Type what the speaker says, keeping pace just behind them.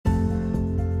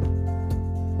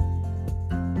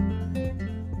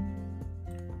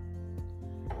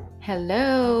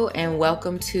Hello, and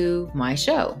welcome to my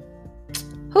show.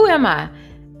 Who am I?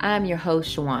 I'm your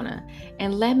host, Shawana,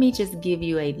 and let me just give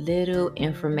you a little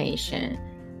information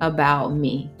about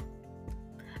me.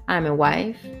 I'm a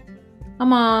wife, a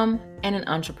mom, and an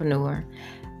entrepreneur.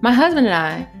 My husband and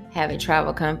I have a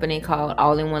travel company called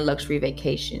All-in-One Luxury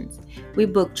Vacations. We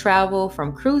book travel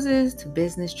from cruises to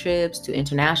business trips to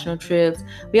international trips.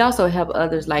 We also help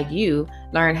others like you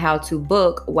learn how to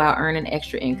book while earning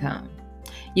extra income.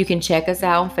 You can check us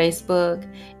out on Facebook,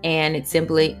 and it's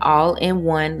simply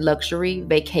All-in-One Luxury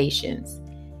Vacations.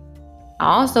 I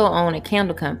also own a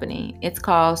candle company. It's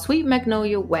called Sweet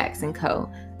Magnolia Wax &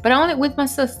 Co., but I own it with my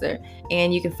sister,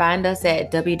 and you can find us at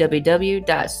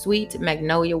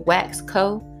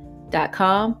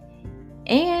www.sweetmagnoliawaxco.com.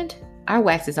 And our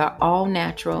waxes are all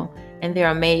natural, and they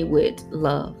are made with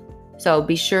love. So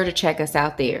be sure to check us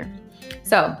out there.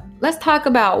 So let's talk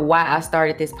about why I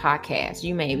started this podcast.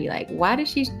 You may be like, why did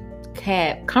she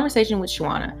have conversation with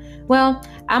Shawana? Well,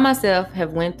 I myself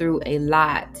have went through a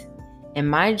lot, and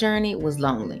my journey was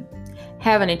lonely.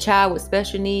 Having a child with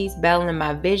special needs, battling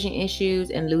my vision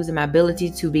issues, and losing my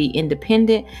ability to be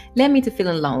independent led me to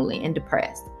feeling lonely and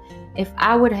depressed. If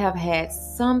I would have had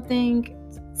something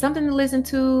to listen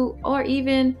to, or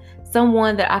even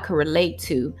someone that I could relate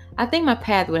to, I think my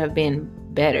path would have been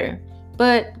better.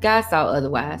 But God saw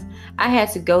otherwise. I had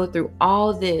to go through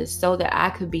all this so that I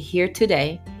could be here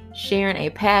today, sharing a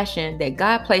passion that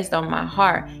God placed on my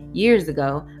heart years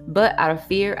ago, but out of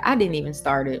fear, I didn't even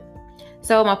start it.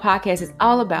 So my podcast is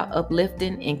all about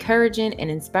uplifting, encouraging,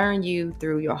 and inspiring you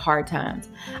through your hard times.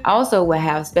 I also will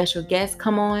have special guests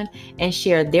come on and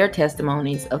share their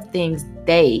testimonies of things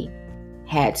they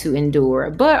had to endure,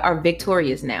 but are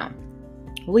victorious now.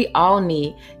 We all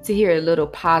need to hear a little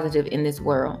positive in this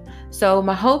world. So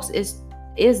my hopes is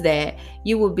that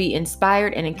you will be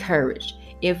inspired and encouraged.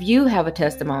 If you have a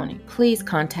testimony, please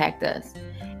contact us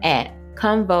at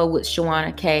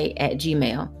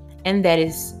convowithshawannak@gmail.com. And that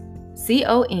is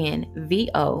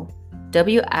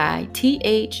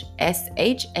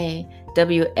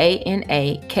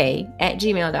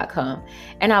convowithshawannak@gmail.com.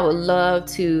 And I would love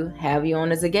to have you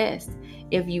on as a guest.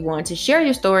 If you want to share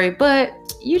your story, but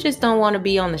you just don't want to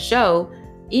be on the show,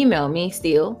 email me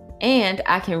still, and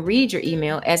I can read your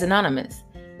email as anonymous.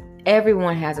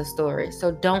 Everyone has a story,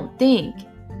 so don't think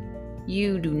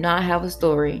you do not have a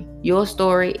story. Your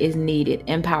story is needed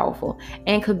and powerful,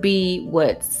 and could be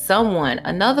what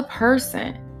another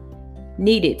person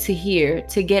needed to hear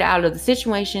to get out of the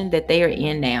situation that they are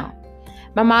in now.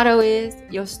 My motto is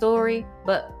your story,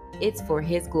 but it's for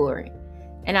His glory.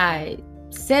 And I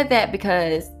said that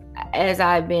because as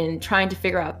I've been trying to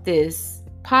figure out this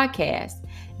podcast,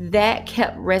 that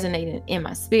kept resonating in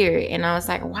my spirit. And I was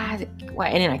like, why?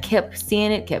 And then I kept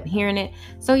seeing it, kept hearing it.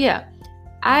 So yeah,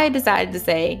 I decided to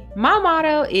say, my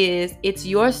motto is, it's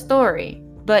your story,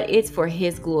 but it's for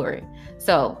His glory.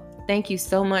 So thank you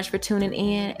so much for tuning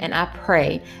in. And I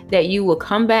pray that you will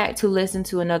come back to listen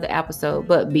to another episode,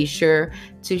 but be sure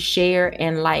to share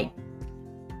and like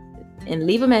and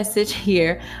leave a message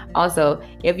here. Also,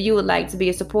 if you would like to be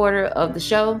a supporter of the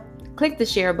show, click the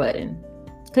support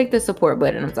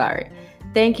button.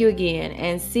 Thank you again,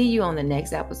 and see you on the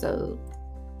next episode.